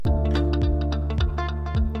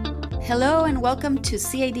Hello and welcome to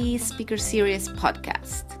CID Speaker Series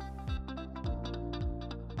Podcast.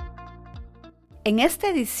 En esta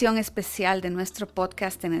edición especial de nuestro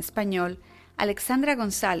podcast en español, Alexandra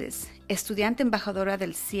González, estudiante embajadora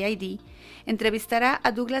del CID, entrevistará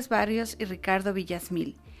a Douglas Barrios y Ricardo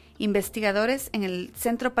Villasmil, investigadores en el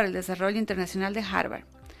Centro para el Desarrollo Internacional de Harvard.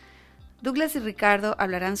 Douglas y Ricardo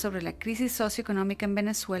hablarán sobre la crisis socioeconómica en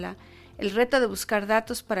Venezuela, el reto de buscar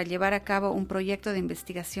datos para llevar a cabo un proyecto de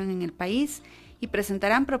investigación en el país y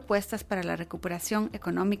presentarán propuestas para la recuperación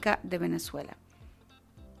económica de Venezuela.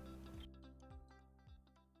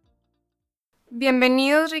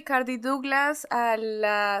 Bienvenidos Ricardo y Douglas a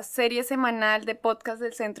la serie semanal de podcast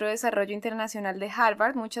del Centro de Desarrollo Internacional de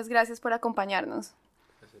Harvard. Muchas gracias por acompañarnos.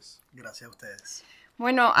 Gracias a ustedes.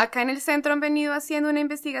 Bueno, acá en el centro han venido haciendo una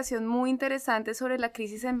investigación muy interesante sobre la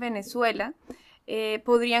crisis en Venezuela.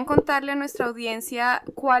 ¿Podrían contarle a nuestra audiencia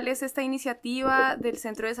cuál es esta iniciativa del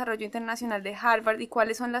Centro de Desarrollo Internacional de Harvard y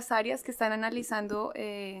cuáles son las áreas que están analizando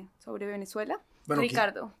sobre Venezuela? Bueno,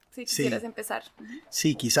 Ricardo, si quisieras empezar.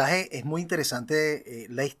 Sí, quizás es muy interesante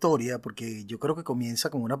la historia porque yo creo que comienza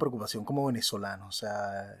con una preocupación como venezolano. O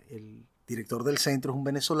sea, el director del centro es un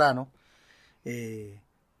venezolano,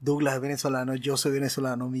 Douglas es venezolano, yo soy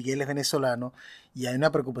venezolano, Miguel es venezolano y hay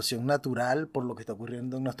una preocupación natural por lo que está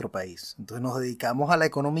ocurriendo en nuestro país. Entonces nos dedicamos a la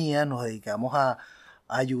economía, nos dedicamos a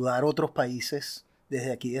ayudar a otros países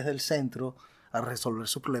desde aquí, desde el centro, a resolver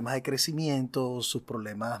sus problemas de crecimiento, sus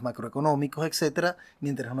problemas macroeconómicos, etcétera,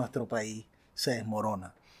 mientras nuestro país se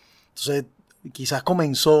desmorona. Entonces quizás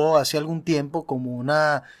comenzó hace algún tiempo como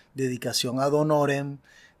una dedicación ad honorem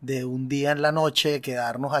de un día en la noche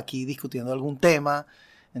quedarnos aquí discutiendo algún tema.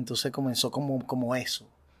 Entonces comenzó como eso,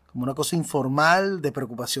 como una cosa informal de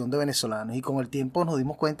preocupación de venezolanos. Y con el tiempo nos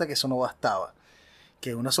dimos cuenta que eso no bastaba,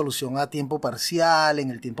 que una solución a tiempo parcial, en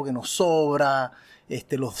el tiempo que nos sobra,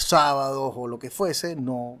 los sábados o lo que fuese,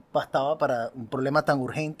 no bastaba para un problema tan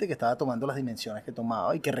urgente que estaba tomando las dimensiones que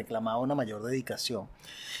tomaba y que reclamaba una mayor dedicación,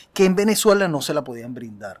 que en Venezuela no se la podían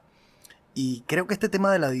brindar. Y creo que este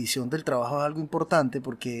tema de la división del trabajo es algo importante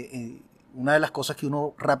porque una de las cosas que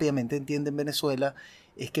uno rápidamente entiende en Venezuela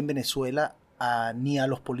es que en Venezuela ni a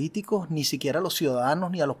los políticos, ni siquiera a los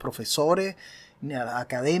ciudadanos, ni a los profesores, ni a los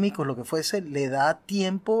académicos, lo que fuese, le da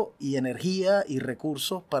tiempo y energía y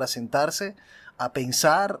recursos para sentarse a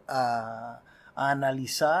pensar, a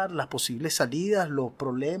analizar las posibles salidas, los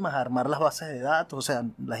problemas, a armar las bases de datos. O sea,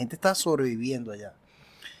 la gente está sobreviviendo allá.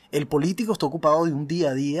 El político está ocupado de un día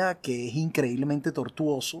a día que es increíblemente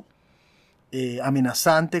tortuoso,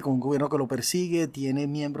 amenazante, con un gobierno que lo persigue, tiene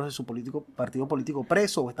miembros de su partido político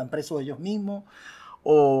presos o están presos ellos mismos,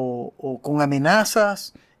 o con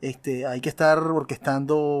amenazas. Hay que estar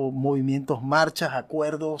orquestando movimientos, marchas,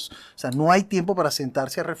 acuerdos. O sea, no hay tiempo para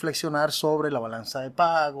sentarse a reflexionar sobre la balanza de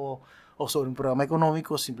pago o sobre un programa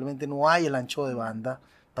económico. Simplemente no hay el ancho de banda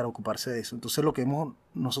para ocuparse de eso. Entonces lo que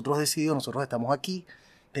nosotros decidido, nosotros estamos aquí,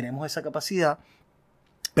 tenemos esa capacidad,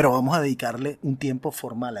 pero vamos a dedicarle un tiempo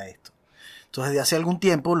formal a esto. Entonces, desde hace algún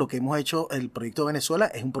tiempo, lo que hemos hecho, el proyecto Venezuela,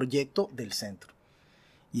 es un proyecto del centro.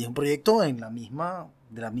 Y es un proyecto con la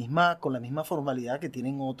misma formalidad que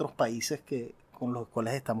tienen otros países con los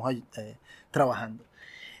cuales estamos trabajando.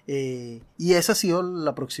 Y esa ha sido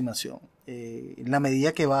la aproximación. En la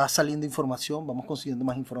medida que va saliendo información, vamos consiguiendo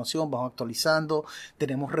más información, vamos actualizando,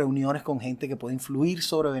 tenemos reuniones con gente que puede influir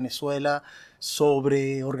sobre Venezuela,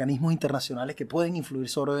 sobre organismos internacionales que pueden influir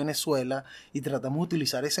sobre Venezuela, y tratamos de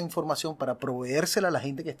utilizar esa información para proveérsela a la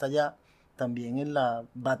gente que está allá también en la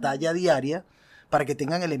batalla diaria, para que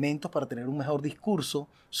tengan elementos para tener un mejor discurso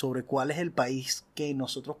sobre cuál es el país que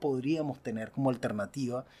nosotros podríamos tener como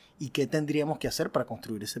alternativa y qué tendríamos que hacer para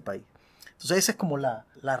construir ese país. Entonces esa es como la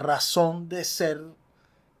razón de ser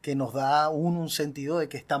que nos da un sentido de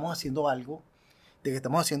que estamos haciendo algo, que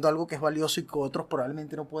es valioso y que otros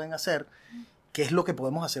probablemente no pueden hacer, que es lo que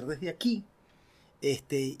podemos hacer desde aquí,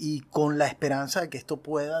 y con la esperanza de que esto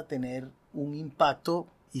pueda tener un impacto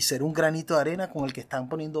y ser un granito de arena con el que están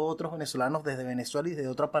poniendo otros venezolanos desde Venezuela y desde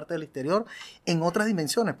otra parte del exterior en otras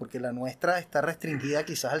dimensiones, porque la nuestra está restringida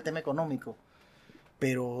quizás al tema económico,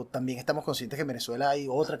 pero también estamos conscientes que en Venezuela hay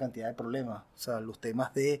otra cantidad de problemas. O sea, los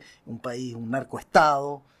temas de un país, un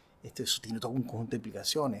narcoestado, eso tiene todo un conjunto de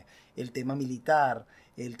implicaciones. El tema militar,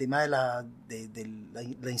 el tema de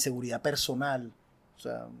la inseguridad personal. O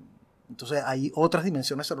sea, entonces hay otras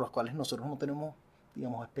dimensiones sobre las cuales nosotros no tenemos,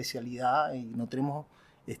 digamos, especialidad y no tenemos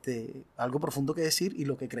algo profundo que decir, y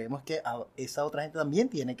lo que creemos es que esa otra gente también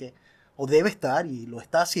tiene que, o debe estar, y lo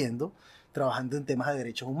está haciendo, trabajando en temas de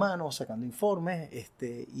derechos humanos, sacando informes,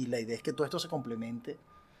 y la idea es que todo esto se complemente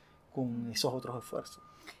con esos otros esfuerzos.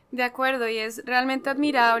 De acuerdo, y es realmente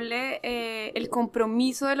admirable el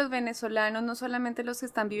compromiso de los venezolanos, no solamente los que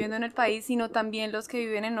están viviendo en el país, sino también los que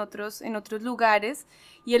viven en otros lugares,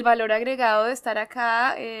 y el valor agregado de estar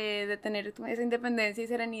acá, de tener esa independencia y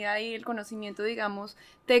serenidad y el conocimiento, digamos,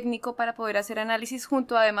 técnico para poder hacer análisis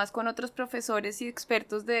junto además con otros profesores y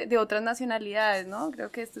expertos de otras nacionalidades, ¿no?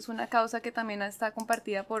 Creo que esta es una causa que también está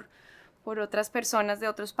compartida por otras personas de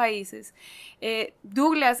otros países.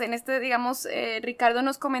 Douglas, digamos, Ricardo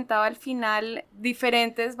nos comentaba al final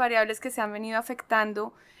diferentes variables que se han venido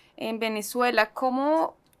afectando en Venezuela.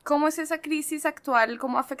 ¿Cómo es esa crisis actual?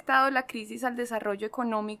 ¿Cómo ha afectado la crisis al desarrollo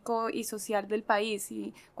económico y social del país?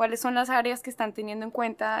 ¿Y cuáles son las áreas que están teniendo en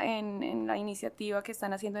cuenta en la iniciativa que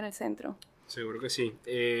están haciendo en el centro? Seguro que sí.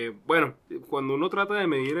 Bueno, cuando uno trata de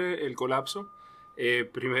medir el colapso,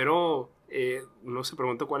 primero uno se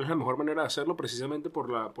pregunta cuál es la mejor manera de hacerlo, precisamente por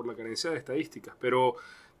la carencia de estadísticas. Pero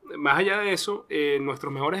más allá de eso,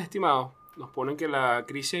 nuestros mejores estimados nos ponen que la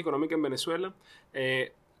crisis económica en Venezuela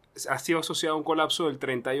ha sido asociada a un colapso del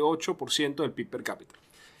 38% del PIB per cápita.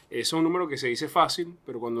 Es un número que se dice fácil,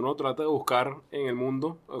 pero cuando uno trata de buscar en el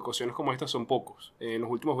mundo, ocasiones como estas son pocos. En los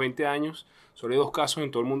últimos 20 años, solo hay 2 casos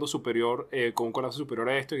en todo el mundo con un colapso superior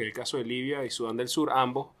a esto, que es el caso de Libia y Sudán del Sur,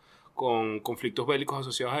 ambos con conflictos bélicos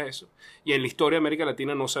asociados a eso. Y en la historia de América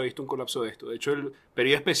Latina no se ha visto un colapso de esto. De hecho, el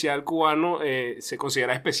periodo especial cubano se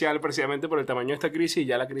considera especial precisamente por el tamaño de esta crisis, y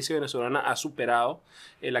ya la crisis venezolana ha superado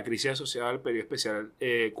la crisis asociada al periodo especial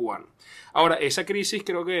cubano. Ahora, esa crisis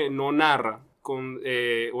creo que no narra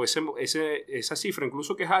esa cifra,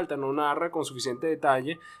 incluso que es alta, no narra con suficiente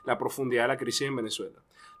detalle la profundidad de la crisis en Venezuela.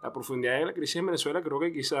 La profundidad de la crisis en Venezuela creo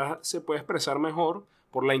que quizás se puede expresar mejor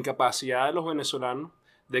por la incapacidad de los venezolanos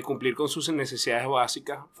de cumplir con sus necesidades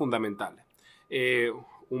básicas fundamentales.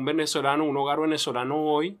 Un hogar venezolano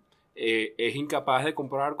hoy es incapaz de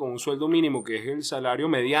comprar con un sueldo mínimo, que es el salario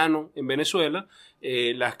mediano en Venezuela,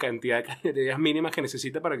 las cantidades de calorías mínimas que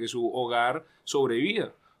necesita para que su hogar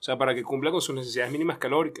sobreviva. O sea, para que cumpla con sus necesidades mínimas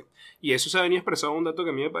calóricas. Y eso se ha venido expresado un dato que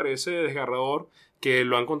a mí me parece desgarrador, que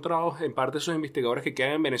lo han encontrado en parte esos investigadores que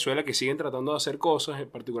quedan en Venezuela, que siguen tratando de hacer cosas,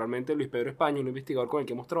 particularmente Luis Pedro España, un investigador con el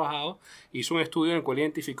que hemos trabajado, hizo un estudio en el cual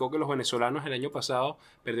identificó que los venezolanos el año pasado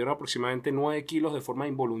perdieron aproximadamente 9 kilos de forma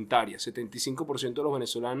involuntaria. 75% de los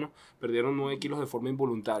venezolanos perdieron 9 kilos de forma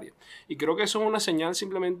involuntaria. Y creo que eso es una señal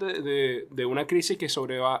simplemente de una crisis que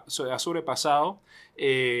ha sobrepasado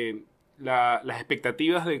las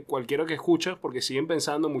expectativas de cualquiera que escucha, porque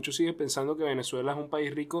muchos siguen pensando que Venezuela es un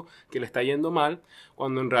país rico que le está yendo mal,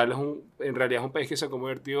 cuando en realidad es un país que se ha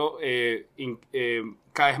convertido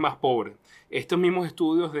cada vez más pobre. Estos mismos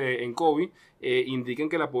estudios de Encovi indican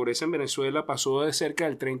que la pobreza en Venezuela pasó de cerca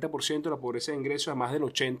del 30% de la pobreza de ingresos a más del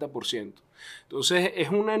 80%. Entonces es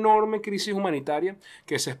una enorme crisis humanitaria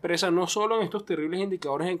que se expresa no solo en estos terribles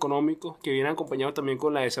indicadores económicos, que vienen acompañados también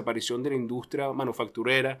con la desaparición de la industria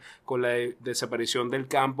manufacturera, con la desaparición del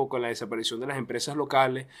campo, con la desaparición de las empresas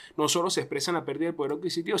locales. No solo se expresa en la pérdida del poder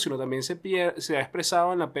adquisitivo, sino también se ha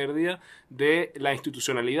expresado en la pérdida de la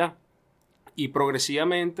institucionalidad. Y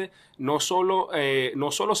progresivamente no solo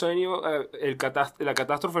se ha venido la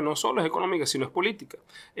catástrofe no solo es económica, sino es política.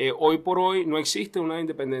 Hoy por hoy no existe una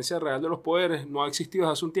independencia real de los poderes, no ha existido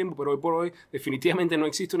desde hace un tiempo, pero hoy por hoy definitivamente no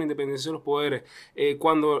existe una independencia de los poderes.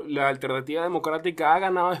 Cuando la alternativa democrática ha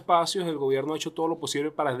ganado espacios, el gobierno ha hecho todo lo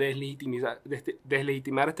posible para deslegitimar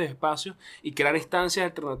estos espacios y crear instancias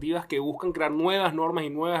alternativas que buscan crear nuevas normas y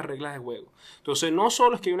nuevas reglas de juego. Entonces no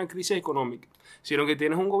solo es que hay una crisis económica, sino que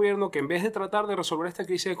tienes un gobierno que en vez de tratar de resolver esta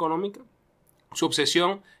crisis económica, su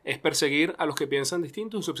obsesión es perseguir a los que piensan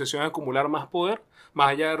distinto, su obsesión es acumular más poder, más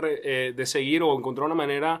allá de seguir o encontrar una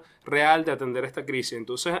manera real de atender esta crisis.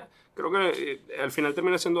 Entonces, creo que al final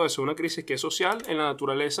termina siendo eso, una crisis que es social en la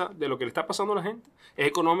naturaleza de lo que le está pasando a la gente, es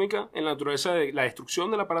económica en la naturaleza de la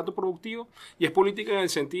destrucción del aparato productivo, y es política en el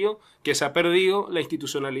sentido que se ha perdido la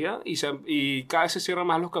institucionalidad y cada vez se cierran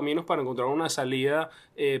más los caminos para encontrar una salida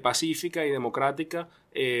pacífica y democrática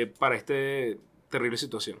para esta terrible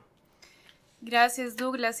situación. Gracias,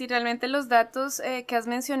 Douglas. Y realmente los datos que has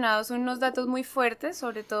mencionado son unos datos muy fuertes,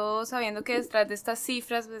 sobre todo sabiendo que detrás de estas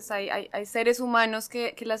cifras pues hay seres humanos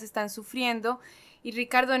que las están sufriendo. Y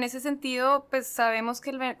Ricardo, en ese sentido, pues sabemos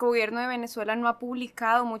que el gobierno de Venezuela no ha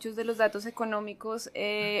publicado muchos de los datos económicos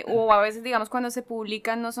o a veces, digamos, cuando se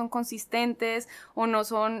publican no son consistentes o no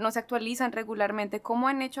se actualizan regularmente. ¿Cómo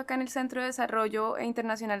han hecho acá en el Centro de Desarrollo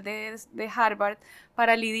Internacional de Harvard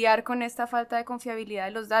para lidiar con esta falta de confiabilidad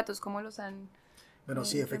de los datos? ¿Cómo los han Bueno,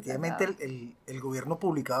 sí, efectivamente el gobierno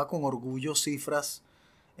publicaba con orgullo cifras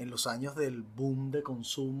en los años del boom de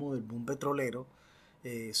consumo, del boom petrolero,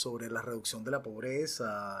 sobre la reducción de la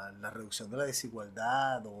pobreza, la reducción de la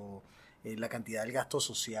desigualdad o la cantidad del gasto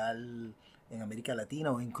social en América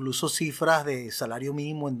Latina, o incluso cifras de salario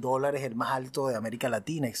mínimo en dólares, el más alto de América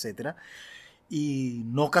Latina, etc. Y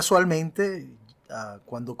no casualmente,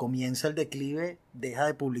 cuando comienza el declive, deja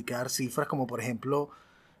de publicar cifras como, por ejemplo,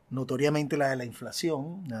 notoriamente la de la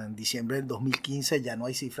inflación. En diciembre del 2015 ya no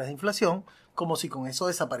hay cifras de inflación, como si con eso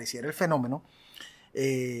desapareciera el fenómeno.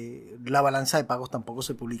 La balanza de pagos tampoco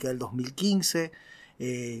se publica del 2015.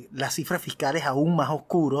 Las cifras fiscales aún más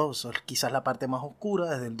oscuras, quizás la parte más oscura,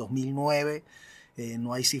 desde el 2009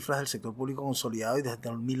 no hay cifras del sector público consolidado, y desde el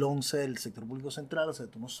 2011 del sector público central. O sea,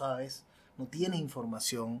 tú no sabes, no tienes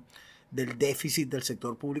información del déficit del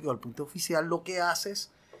sector público al punto oficial. Lo que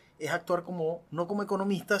haces es actuar no como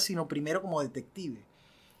economista, sino primero como detective.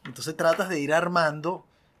 Entonces tratas de ir armando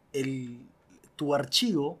tu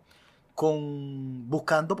archivo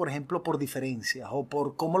buscando, por ejemplo, por diferencias o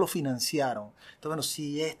por cómo lo financiaron. Entonces, bueno,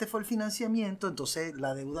 si este fue el financiamiento, entonces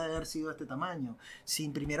la deuda debe haber sido de este tamaño. Si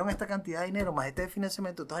imprimieron esta cantidad de dinero más este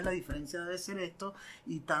financiamiento, entonces la diferencia debe ser esto,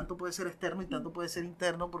 y tanto puede ser externo y tanto puede ser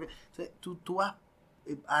interno, porque entonces, tú vas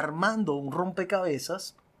armando un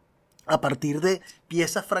rompecabezas a partir de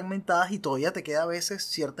piezas fragmentadas, y todavía te queda a veces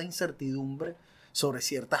cierta incertidumbre sobre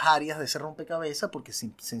ciertas áreas de ese rompecabezas porque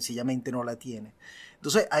sencillamente no la tiene.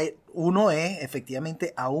 Entonces, uno es,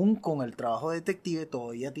 efectivamente, aún con el trabajo de detective,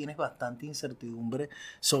 todavía tienes bastante incertidumbre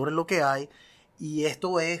sobre lo que hay, y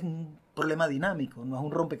esto es un problema dinámico, no es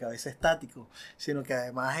un rompecabezas estático, sino que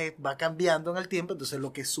además va cambiando en el tiempo. Entonces,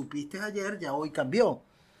 lo que supiste ayer ya hoy cambió.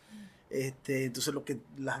 Entonces,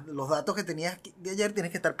 los datos que tenías de ayer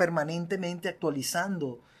tienes que estar permanentemente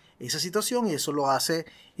actualizando esa situación, y eso lo hace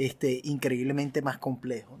increíblemente más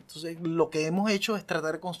complejo. Entonces, lo que hemos hecho es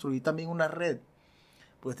tratar de construir también una red,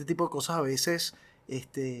 porque este tipo de cosas a veces,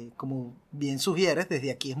 como bien sugieres,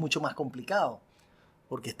 desde aquí es mucho más complicado,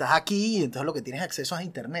 porque estás aquí y entonces lo que tienes acceso es a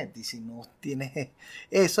internet, y si no tienes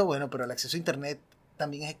eso, bueno, pero el acceso a internet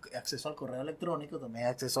también es acceso al correo electrónico, también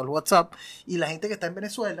es acceso al WhatsApp, y la gente que está en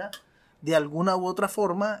Venezuela, de alguna u otra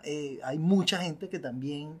forma, hay mucha gente que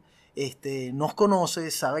también nos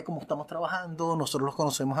conoce, sabe cómo estamos trabajando, nosotros los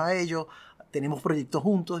conocemos a ellos, tenemos proyectos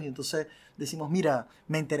juntos, y entonces decimos, mira,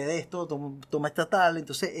 me enteré de esto, toma esta tal.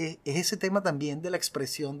 Entonces es ese tema también de la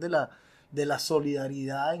expresión de la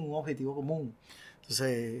solidaridad en un objetivo común.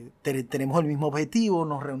 Entonces tenemos el mismo objetivo,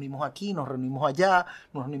 nos reunimos aquí, nos reunimos allá,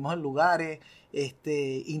 nos reunimos en lugares,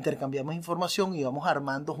 intercambiamos información y vamos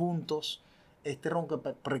armando juntos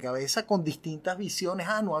rompecabezas con distintas visiones.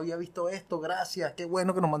 No había visto esto, gracias, qué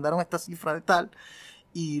bueno que nos mandaron esta cifra de tal,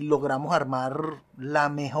 y logramos armar la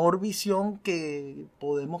mejor visión que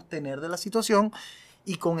podemos tener de la situación.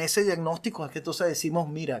 Y con ese diagnóstico es que entonces decimos,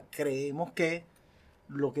 mira, creemos que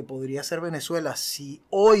lo que podría ser Venezuela si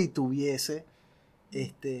hoy tuviese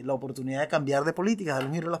la oportunidad de cambiar de políticas, de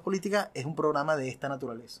unir las políticas, es un programa de esta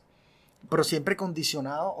naturaleza, pero siempre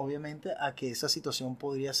condicionado obviamente a que esa situación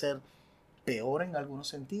podría ser peor en algunos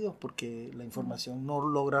sentidos, porque la información no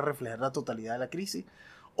logra reflejar la totalidad de la crisis,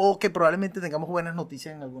 o que probablemente tengamos buenas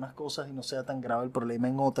noticias en algunas cosas y no sea tan grave el problema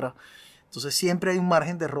en otras. Entonces siempre hay un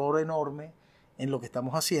margen de error enorme en lo que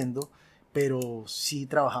estamos haciendo, pero sí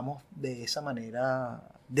trabajamos de esa manera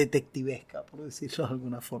detectivesca, por decirlo de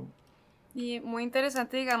alguna forma. Y muy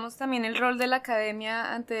interesante, digamos, también el rol de la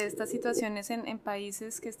academia ante estas situaciones en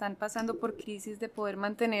países que están pasando por crisis, de poder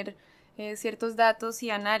mantener ciertos datos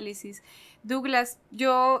y análisis. Douglas,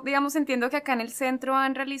 yo, digamos, entiendo que acá en el centro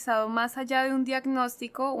han realizado, más allá de un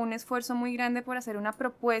diagnóstico, un esfuerzo muy grande por hacer una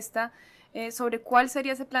propuesta sobre cuál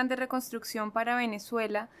sería ese plan de reconstrucción para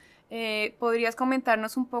Venezuela. ¿Podrías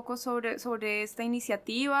comentarnos un poco sobre esta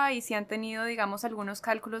iniciativa y si han tenido, digamos, algunos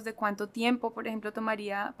cálculos de cuánto tiempo, por ejemplo,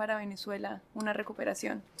 tomaría para Venezuela una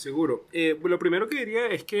recuperación? Seguro. Lo primero que diría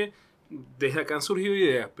es que desde acá han surgido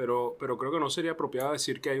ideas, pero creo que no sería apropiado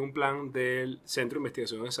decir que hay un plan del Centro de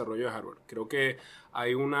Investigación y Desarrollo de Harvard. Creo que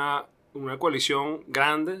hay una coalición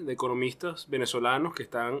grande de economistas venezolanos que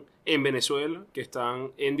están en Venezuela, que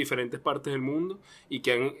están en diferentes partes del mundo y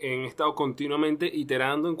que han estado continuamente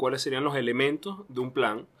iterando en cuáles serían los elementos de un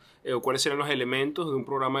plan, o cuáles serían los elementos de un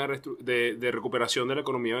programa de recuperación de la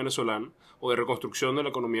economía venezolana o de reconstrucción de la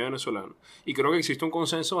economía venezolana. Y creo que existe un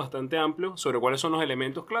consenso bastante amplio sobre cuáles son los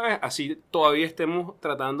elementos claves, así todavía estemos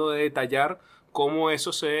tratando de detallar cómo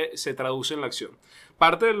eso se traduce en la acción.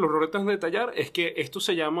 Parte de los retos de detallar es que esto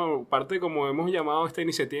se llama, parte de como hemos llamado esta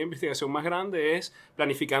iniciativa de investigación más grande, es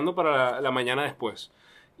planificando para la mañana después.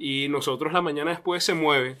 Y nosotros la mañana después se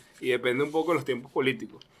mueve y depende un poco de los tiempos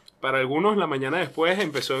políticos. Para algunos la mañana después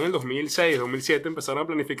empezó en el 2006, 2007, empezaron a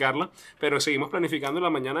planificarla, pero seguimos planificando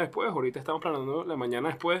la mañana después. Ahorita estamos planeando la mañana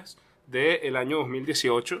después del año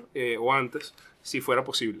 2018 o antes, si fuera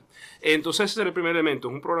posible. Entonces ese es el primer elemento,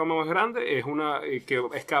 es un programa más grande, es una que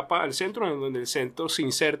escapa al centro, en donde el centro se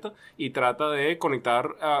inserta y trata de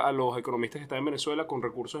conectar a los economistas que están en Venezuela con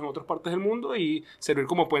recursos en otras partes del mundo y servir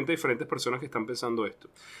como puente a diferentes personas que están pensando esto.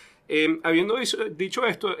 Habiendo dicho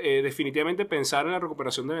esto, definitivamente pensar en la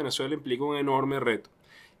recuperación de Venezuela implica un enorme reto.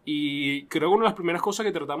 Y creo que una de las primeras cosas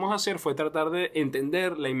que tratamos de hacer fue tratar de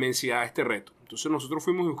entender la inmensidad de este reto. Entonces nosotros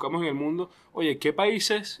fuimos y buscamos en el mundo, oye, ¿qué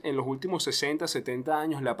países en los últimos 60, 70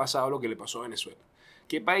 años le ha pasado lo que le pasó a Venezuela?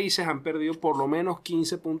 ¿Qué países han perdido por lo menos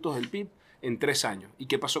 15 puntos del PIB en 3 años? ¿Y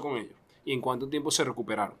qué pasó con ellos? ¿Y en cuánto tiempo se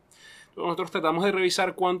recuperaron? Entonces nosotros tratamos de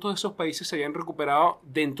revisar cuántos de esos países se habían recuperado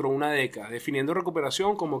dentro de una década, definiendo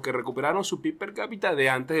recuperación como que recuperaron su PIB per cápita de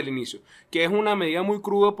antes del inicio, que es una medida muy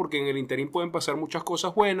cruda porque en el interín pueden pasar muchas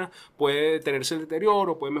cosas buenas, puede detenerse el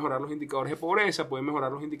deterioro, puede mejorar los indicadores de pobreza, puede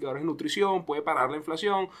mejorar los indicadores de nutrición, puede parar la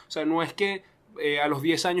inflación, o sea, no es que a los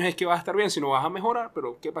 10 años es que vas a estar bien, sino vas a mejorar,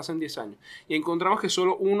 pero ¿qué pasa en 10 años? Y encontramos que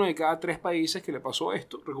solo 1 de cada 3 países que le pasó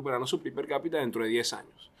esto recuperaron su PIB per cápita dentro de 10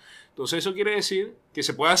 años. Entonces eso quiere decir que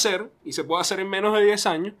se puede hacer, y se puede hacer en menos de 10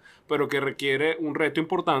 años, pero que requiere un reto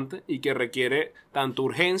importante y que requiere tanto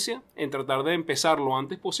urgencia en tratar de empezar lo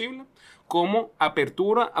antes posible, como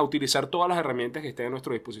apertura a utilizar todas las herramientas que estén a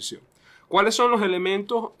nuestra disposición. ¿Cuáles son los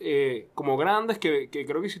elementos como grandes que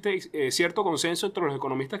creo que existe cierto consenso entre los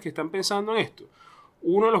economistas que están pensando en esto?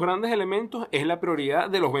 Uno de los grandes elementos es la prioridad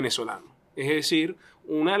de los venezolanos. Es decir,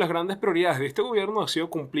 una de las grandes prioridades de este gobierno ha sido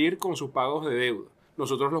cumplir con sus pagos de deuda.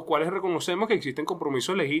 Nosotros los cuales reconocemos que existen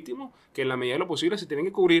compromisos legítimos que en la medida de lo posible se tienen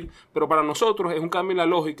que cubrir, pero para nosotros es un cambio en la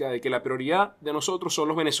lógica de que la prioridad de nosotros son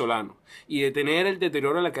los venezolanos y detener el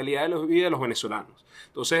deterioro en la calidad de la vida de los venezolanos.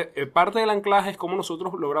 Entonces, parte del anclaje es cómo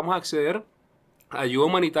nosotros logramos acceder a ayuda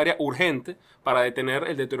humanitaria urgente para detener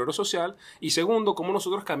el deterioro social, y segundo, cómo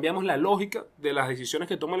nosotros cambiamos la lógica de las decisiones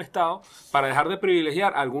que toma el Estado para dejar de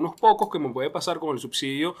privilegiar a algunos pocos, como puede pasar con el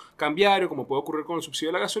subsidio cambiario, como puede ocurrir con el subsidio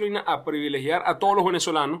de la gasolina, a privilegiar a todos los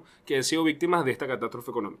venezolanos que han sido víctimas de esta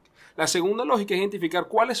catástrofe económica. La segunda lógica es identificar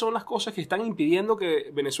cuáles son las cosas que están impidiendo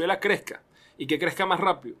que Venezuela crezca y que crezca más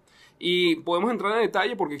rápido. Y podemos entrar en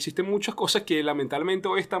detalle porque existen muchas cosas que lamentablemente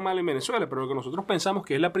hoy están mal en Venezuela, pero lo que nosotros pensamos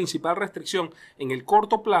que es la principal restricción en el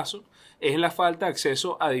corto plazo es la falta de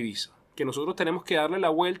acceso a divisas. Que nosotros tenemos que darle la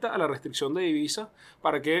vuelta a la restricción de divisas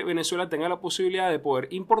para que Venezuela tenga la posibilidad de poder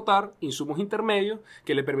importar insumos intermedios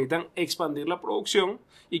que le permitan expandir la producción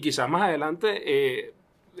y quizás más adelante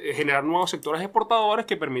generar nuevos sectores exportadores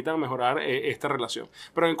que permitan mejorar esta relación.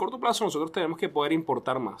 Pero en el corto plazo nosotros tenemos que poder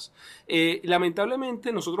importar más.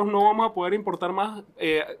 Lamentablemente nosotros no vamos a poder importar más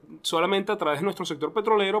solamente a través de nuestro sector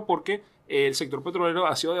petrolero porque el sector petrolero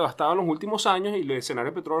ha sido devastado en los últimos años y el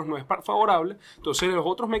escenario de petróleos no es favorable. Entonces los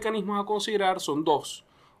otros mecanismos a considerar son dos.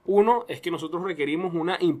 Uno es que nosotros requerimos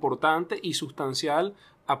una importante y sustancial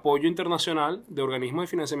apoyo internacional de organismos de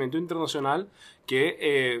financiamiento internacional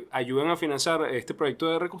que ayuden a financiar este proyecto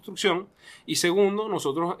de reconstrucción. Y segundo,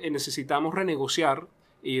 nosotros necesitamos renegociar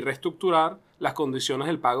y reestructurar las condiciones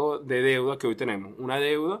del pago de deuda que hoy tenemos. Una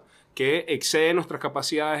deuda que excede nuestras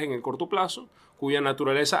capacidades en el corto plazo, cuya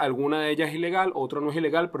naturaleza, alguna de ellas es ilegal, otra no es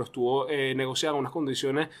ilegal, pero estuvo negociada en unas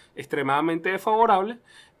condiciones extremadamente desfavorables,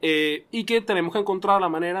 y que tenemos que encontrar la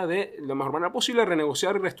mejor manera posible de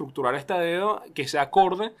renegociar y reestructurar esta deuda que sea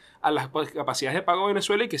acorde a las capacidades de pago de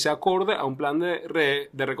Venezuela y que sea acorde a un plan de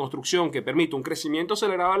reconstrucción que permita un crecimiento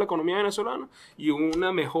acelerado de la economía venezolana y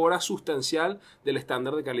una mejora sustancial del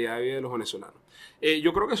estándar de calidad de vida de los venezolanos.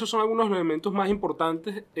 Yo creo que esos son algunos de los elementos más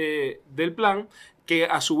importantes del plan, que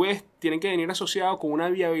a su vez tienen que venir asociados con una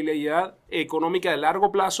viabilidad económica de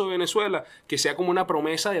largo plazo de Venezuela, que sea como una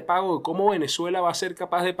promesa de pago de cómo Venezuela va a ser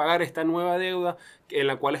capaz de pagar esta nueva deuda en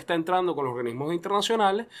la cual está entrando con los organismos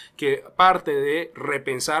internacionales, que parte de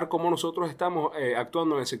repensar cómo nosotros estamos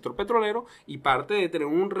actuando en el sector petrolero y parte de tener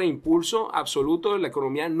un reimpulso absoluto de la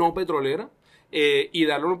economía no petrolera, y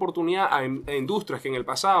darle una oportunidad a industrias que en el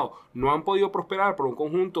pasado no han podido prosperar por un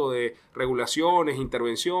conjunto de regulaciones,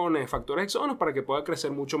 intervenciones, factores exógenos para que pueda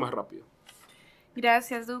crecer mucho más rápido.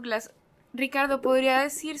 Gracias, Douglas. Ricardo, ¿podría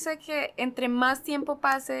decirse que entre más tiempo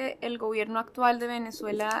pase el gobierno actual de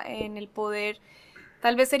Venezuela en el poder,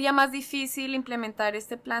 tal vez sería más difícil implementar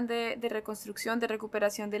este plan de reconstrucción, de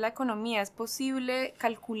recuperación de la economía? ¿Es posible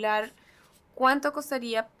calcular cuánto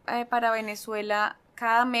costaría para Venezuela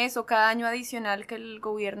cada mes o cada año adicional que el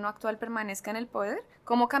gobierno actual permanezca en el poder?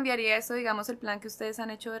 ¿Cómo cambiaría eso, digamos, el plan que ustedes han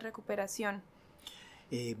hecho de recuperación?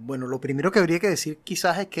 Bueno, lo primero que habría que decir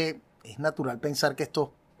quizás es que es natural pensar que estos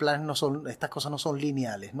estas cosas no son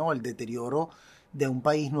lineales, ¿no? El deterioro de un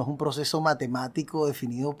país no es un proceso matemático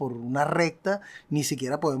definido por una recta, ni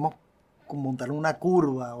siquiera podemos montar una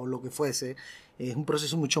curva o lo que fuese. Es un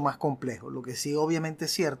proceso mucho más complejo. Lo que sí obviamente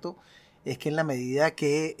es cierto es que en la medida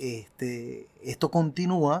que esto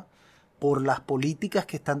continúa, por las políticas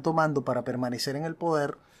que están tomando para permanecer en el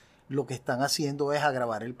poder, lo que están haciendo es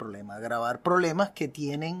agravar el problema, agravar problemas que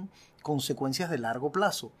tienen consecuencias de largo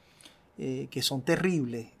plazo, que son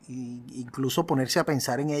terribles, e incluso ponerse a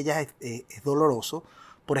pensar en ellas es doloroso.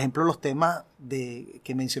 Por ejemplo, los temas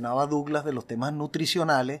que mencionaba Douglas, de los temas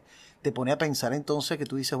nutricionales, te pone a pensar entonces que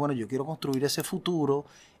tú dices, bueno, yo quiero construir ese futuro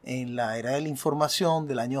en la era de la información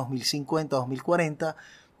del año 2050, 2040,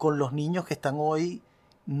 con los niños que están hoy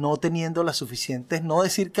no teniendo las suficientes, no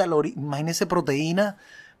decir calorías, imagínense proteínas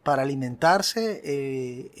para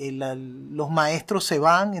alimentarse, los maestros se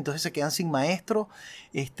van, entonces se quedan sin maestros,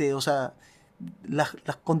 o sea, las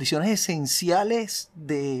condiciones esenciales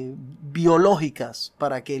biológicas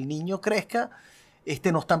para que el niño crezca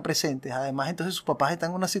no están presentes. Además, entonces sus papás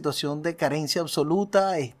están en una situación de carencia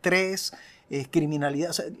absoluta, estrés,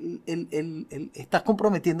 criminalidad. O sea, estás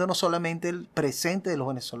comprometiendo no solamente el presente de los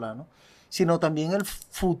venezolanos, sino también el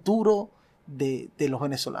futuro de los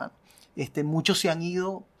venezolanos. Muchos se han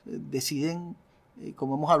ido, deciden,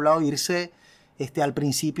 como hemos hablado, irse. Al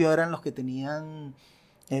principio eran los que tenían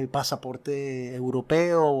pasaporte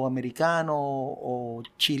europeo o americano o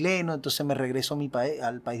chileno, entonces me regreso a mi país,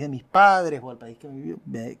 al país de mis padres o al país que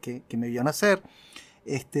me vio nacer,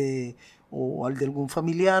 o al de algún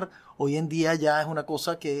familiar. Hoy en día ya es una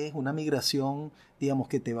cosa que es una migración, digamos,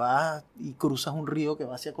 que te vas y cruzas un río que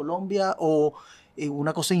va hacia Colombia, o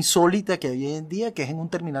una cosa insólita que hay hoy en día, que es en un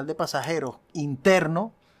terminal de pasajeros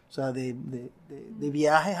interno, o sea, de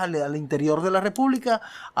viajes al interior de la República,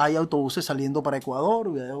 hay autobuses saliendo para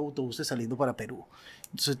Ecuador y hay autobuses saliendo para Perú.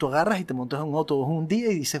 Entonces tú agarras y te montas en un autobús un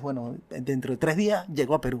día y dices, bueno, dentro de 3 días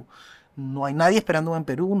llego a Perú. No hay nadie esperándome en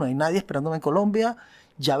Perú, no hay nadie esperándome en Colombia,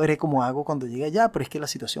 ya veré cómo hago cuando llegue allá, pero es que la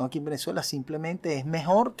situación aquí en Venezuela simplemente es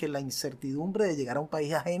mejor que la incertidumbre de llegar a un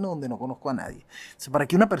país ajeno donde no conozco a nadie. O sea, para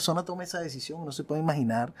que una persona tome esa decisión, uno se puede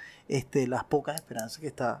imaginar las pocas esperanzas que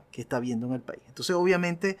está viendo en el país. Entonces,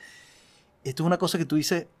 obviamente, esto es una cosa que tú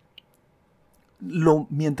dices,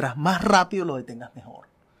 mientras más rápido lo detengas, mejor.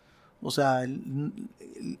 O sea,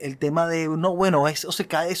 el tema de, no, bueno, eso se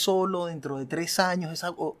cae solo dentro de 3 años, es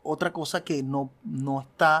otra cosa que no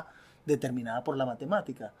está determinada por la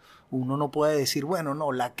matemática. Uno no puede decir, bueno,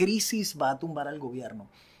 no, la crisis va a tumbar al gobierno.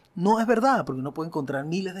 No es verdad, porque uno puede encontrar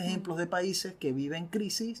miles de ejemplos de países que viven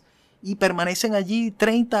crisis y permanecen allí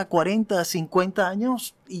 30, 40, 50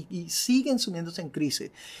 años y siguen sumiéndose en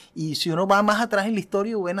crisis. Y si uno va más atrás en la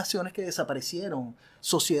historia, hubo naciones que desaparecieron,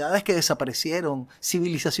 sociedades que desaparecieron,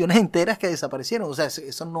 civilizaciones enteras que desaparecieron. O sea,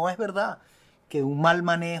 eso no es verdad, que un mal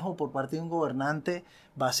manejo por parte de un gobernante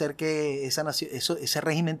va a hacer que ese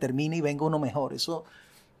régimen termine y venga uno mejor. Eso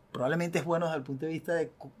probablemente es bueno desde el punto de vista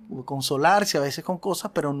de consolarse a veces con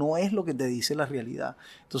cosas, pero no es lo que te dice la realidad.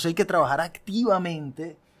 Entonces hay que trabajar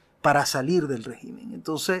activamente para salir del régimen.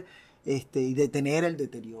 Entonces, y detener el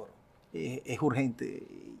deterioro. Es urgente.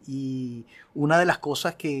 Y una de las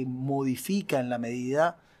cosas que modifica en la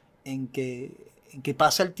medida en que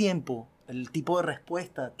pasa el tiempo, el tipo de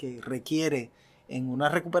respuesta que requiere en una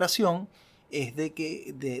recuperación, es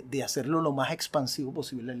de hacerlo lo más expansivo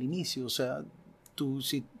posible al inicio. O sea,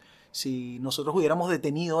 si nosotros hubiéramos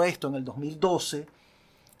detenido esto en el 2012,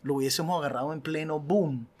 lo hubiésemos agarrado en pleno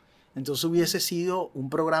boom. Entonces hubiese sido un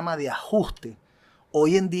programa de ajuste.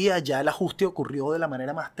 Hoy en día ya el ajuste ocurrió de la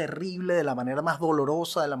manera más terrible, de la manera más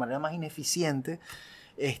dolorosa, de la manera más ineficiente,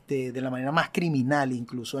 de la manera más criminal,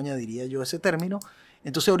 incluso añadiría yo ese término.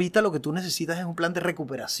 Entonces ahorita lo que tú necesitas es un plan de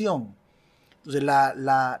recuperación. Entonces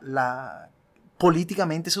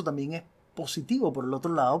políticamente eso también es positivo por el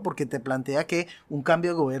otro lado, porque te plantea que un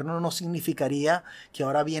cambio de gobierno no significaría que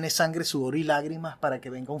ahora viene sangre, sudor y lágrimas para que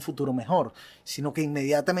venga un futuro mejor, sino que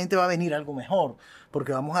inmediatamente va a venir algo mejor,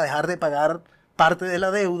 porque vamos a dejar de pagar parte de la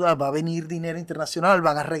deuda, va a venir dinero internacional,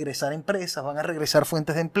 van a regresar empresas, van a regresar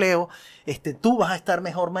fuentes de empleo, tú vas a estar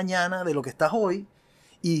mejor mañana de lo que estás hoy,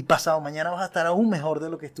 y pasado mañana vas a estar aún mejor de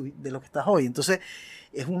lo que estás hoy. Entonces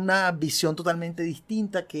es una visión totalmente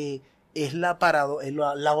distinta, que es la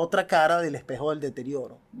otra cara del espejo del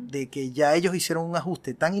deterioro, de que ya ellos hicieron un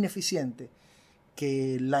ajuste tan ineficiente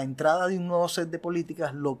que la entrada de un nuevo set de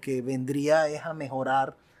políticas lo que vendría es a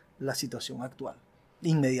mejorar la situación actual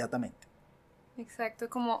inmediatamente. Exacto,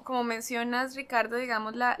 como mencionas, Ricardo,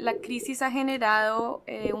 digamos, la crisis ha generado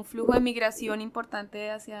un flujo de migración importante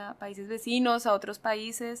hacia países vecinos, a otros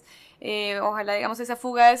países. Ojalá, digamos, esa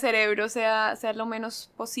fuga de cerebro sea lo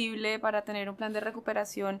menos posible para tener un plan de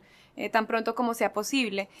recuperación tan pronto como sea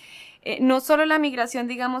posible. No solo la migración,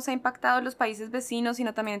 digamos, ha impactado a los países vecinos,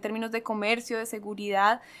 sino también en términos de comercio, de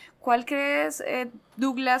seguridad. ¿Cuál crees,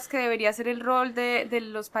 Douglas, que debería ser el rol de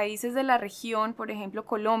los países de la región, por ejemplo,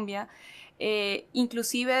 Colombia,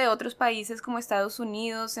 inclusive de otros países como Estados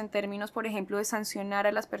Unidos, en términos, por ejemplo, de sancionar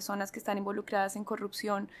a las personas que están involucradas en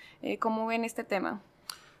corrupción? ¿Cómo ven este tema?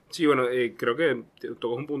 Sí, bueno, creo que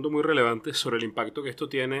tocas un punto muy relevante sobre el impacto que esto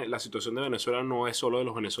tiene. La situación de Venezuela no es solo de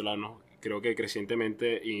los venezolanos, creo que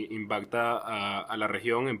crecientemente impacta a la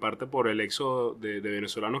región, en parte por el éxodo de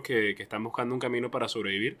venezolanos que están buscando un camino para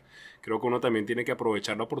sobrevivir. Creo que uno también tiene que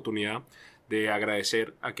aprovechar la oportunidad de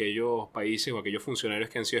agradecer a aquellos países o a aquellos funcionarios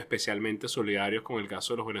que han sido especialmente solidarios con el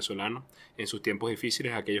caso de los venezolanos en sus tiempos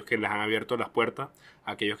difíciles, a aquellos que les han abierto las puertas,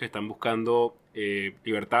 a aquellos que están buscando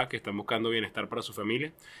libertad, que están buscando bienestar para su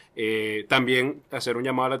familia. También hacer un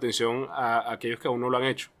llamado a la atención a aquellos que aún no lo han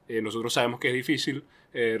hecho. Nosotros sabemos que es difícil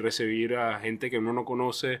recibir a gente que uno no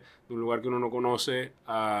conoce, de un lugar que uno no conoce,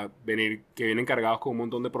 que vienen cargados con un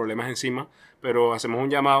montón de problemas encima, pero hacemos un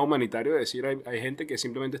llamado humanitario de decir hay gente que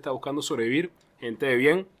simplemente está buscando sobrevivir, gente de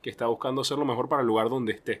bien que está buscando hacer lo mejor para el lugar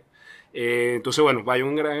donde esté. Entonces, bueno, vaya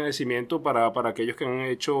un gran agradecimiento para aquellos que han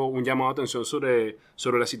hecho un llamado de atención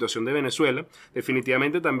sobre la situación de Venezuela.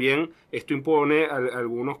 Definitivamente también esto impone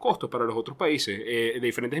algunos costos para los otros países de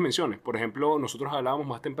diferentes dimensiones. Por ejemplo, nosotros hablábamos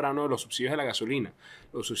más temprano de los subsidios a la gasolina.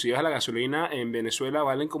 Los subsidios a la gasolina en Venezuela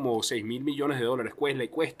valen como 6.000 millones de dólares. Le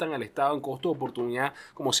cuestan al Estado en costo de oportunidad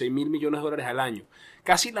como 6.000 millones de dólares al año.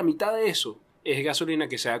 Casi la mitad de eso es gasolina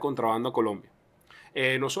que se da contrabando a Colombia.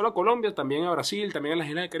 No solo a Colombia, también a Brasil, también a las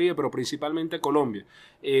Islas del Caribe, pero principalmente a Colombia.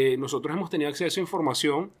 Nosotros hemos tenido acceso a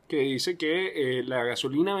información que dice que la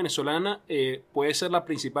gasolina venezolana puede ser la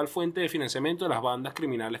principal fuente de financiamiento de las bandas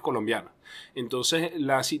criminales colombianas. Entonces,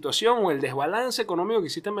 la situación o el desbalance económico que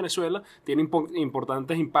existe en Venezuela tiene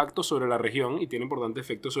importantes impactos sobre la región y tiene importantes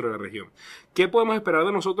efectos sobre la región. ¿Qué podemos esperar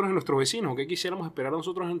de nosotros de nuestros vecinos? ¿Qué quisiéramos esperar de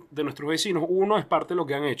nosotros de nuestros vecinos? Uno, es parte de lo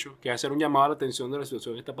que han hecho, que es hacer un llamado a la atención de la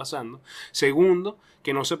situación que está pasando. Segundo,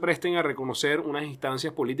 que no se presten a reconocer unas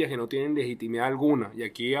instancias políticas que no tienen legitimidad alguna. Y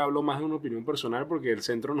aquí hablo más de una opinión personal porque el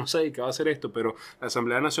centro no se ha dedicado a hacer esto, pero la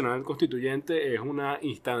Asamblea Nacional Constituyente es una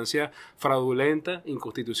instancia fraudulenta,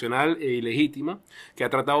 inconstitucional e ilegítima que ha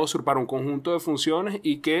tratado de usurpar un conjunto de funciones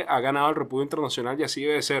y que ha ganado el repudio internacional, y así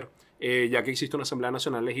debe ser. Ya que existe una Asamblea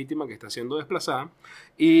Nacional legítima que está siendo desplazada.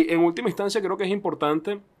 Y en última instancia creo que es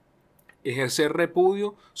importante ejercer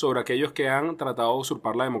repudio sobre aquellos que han tratado de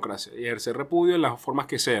usurpar la democracia, y ejercer repudio en las formas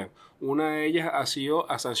que sean. Una de ellas ha sido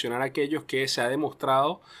a sancionar a aquellos que se ha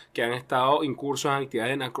demostrado que han estado incursos en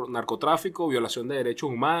actividades de narcotráfico, violación de derechos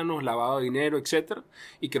humanos, lavado de dinero, etc.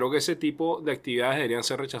 Y creo que ese tipo de actividades deberían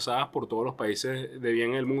ser rechazadas por todos los países de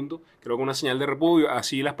bien en el mundo. Creo que una señal de repudio,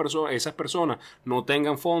 así esas personas no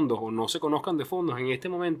tengan fondos o no se conozcan de fondos en este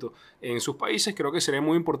momento en sus países, creo que sería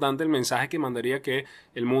muy importante el mensaje que mandaría que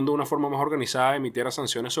el mundo de una forma más organizada emitiera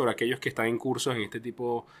sanciones sobre aquellos que están incursos en este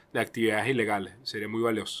tipo de actividades ilegales. Sería muy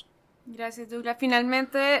valioso. Gracias, Douglas.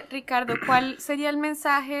 Finalmente, Ricardo, ¿cuál sería el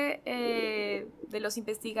mensaje de los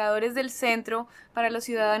investigadores del centro para los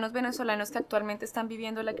ciudadanos venezolanos que actualmente están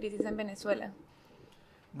viviendo la crisis en Venezuela?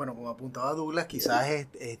 Bueno, como apuntaba Douglas, quizás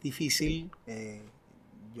es difícil.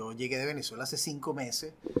 Yo llegué de Venezuela hace 5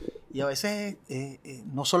 meses y a veces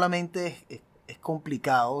no solamente es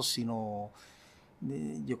complicado, sino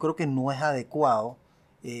yo creo que no es adecuado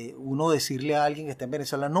uno decirle a alguien que está en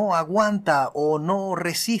Venezuela, no, aguanta, o no,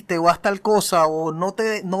 resiste, o haz tal cosa, o no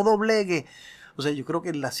doblegue. O sea, yo creo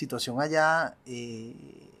que la situación allá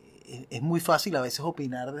es muy fácil a veces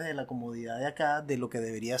opinar desde la comodidad de acá de lo que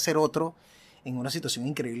debería ser otro en una situación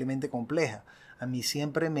increíblemente compleja. A mí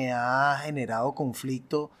siempre me ha generado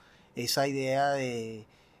conflicto esa idea de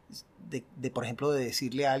por ejemplo, de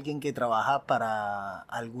decirle a alguien que trabaja para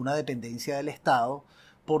alguna dependencia del Estado,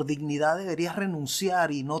 por dignidad deberías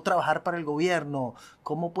renunciar y no trabajar para el gobierno.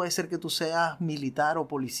 ¿Cómo puede ser que tú seas militar o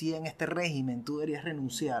policía en este régimen? Tú deberías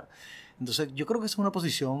renunciar. Entonces, yo creo que es una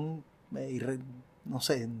posición, no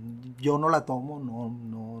sé, yo no la tomo,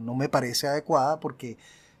 no me parece adecuada porque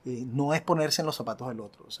no es ponerse en los zapatos del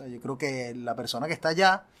otro. O sea, yo creo que la persona que está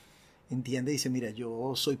allá entiende y dice, mira,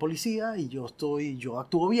 yo soy policía y yo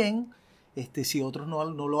actúo bien, Si otros no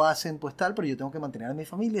lo hacen, pues tal, pero yo tengo que mantener a mi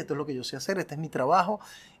familia, esto es lo que yo sé hacer, este es mi trabajo,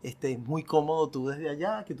 es muy cómodo tú desde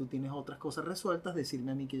allá, que tú tienes otras cosas resueltas,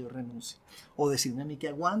 decirme a mí que yo renuncie, o decirme a mí que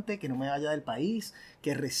aguante, que no me vaya del país,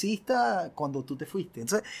 que resista cuando tú te fuiste.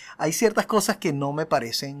 Entonces, hay ciertas cosas que no me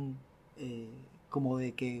parecen como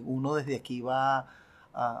de que uno desde aquí va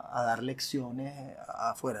a dar lecciones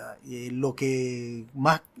afuera. Lo que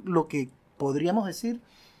podríamos decir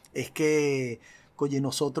es que, oye,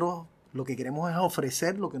 nosotros lo que queremos es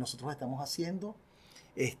ofrecer lo que nosotros estamos haciendo,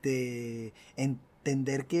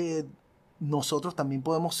 entender que nosotros también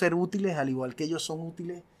podemos ser útiles, al igual que ellos son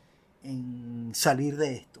útiles en salir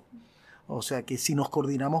de esto. O sea que si nos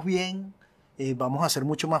coordinamos bien, vamos a ser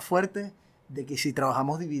mucho más fuertes, de que si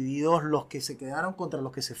trabajamos divididos, los que se quedaron contra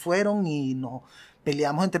los que se fueron y nos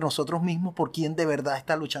peleamos entre nosotros mismos por quién de verdad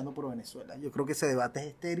está luchando por Venezuela. Yo creo que ese debate es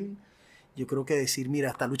estéril. Yo creo que decir, mira,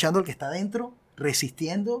 está luchando el que está dentro,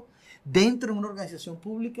 resistiendo, dentro de una organización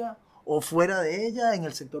pública o fuera de ella, en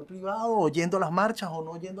el sector privado, o yendo a las marchas o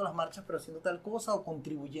no yendo a las marchas, pero haciendo tal cosa, o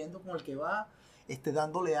contribuyendo con el que va,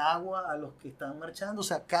 dándole agua a los que están marchando. O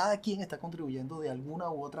sea, cada quien está contribuyendo de alguna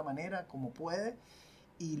u otra manera, como puede,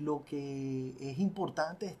 y lo que es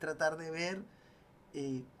importante es tratar de ver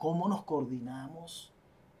cómo nos coordinamos,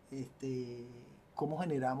 cómo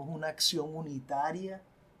generamos una acción unitaria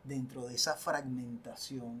dentro de esa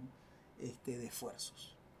fragmentación de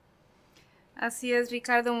esfuerzos. Así es,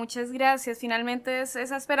 Ricardo, muchas gracias. Finalmente es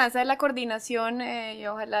esa esperanza de la coordinación y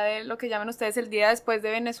ojalá de lo que llaman ustedes el día después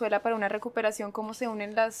de Venezuela para una recuperación, cómo se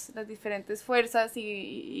unen las diferentes fuerzas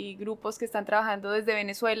y grupos que están trabajando desde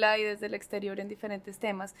Venezuela y desde el exterior en diferentes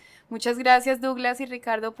temas. Muchas gracias, Douglas y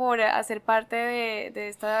Ricardo, por hacer parte de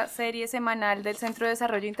esta serie semanal del Centro de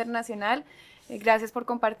Desarrollo Internacional. Gracias por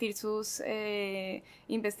compartir sus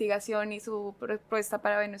investigación y su propuesta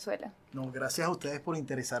para Venezuela. No, gracias a ustedes por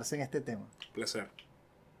interesarse en este tema. Un placer.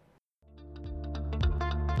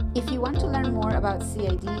 If you want to learn more about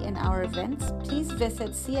CID and our events, please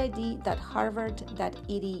visit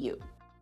cid.harvard.edu.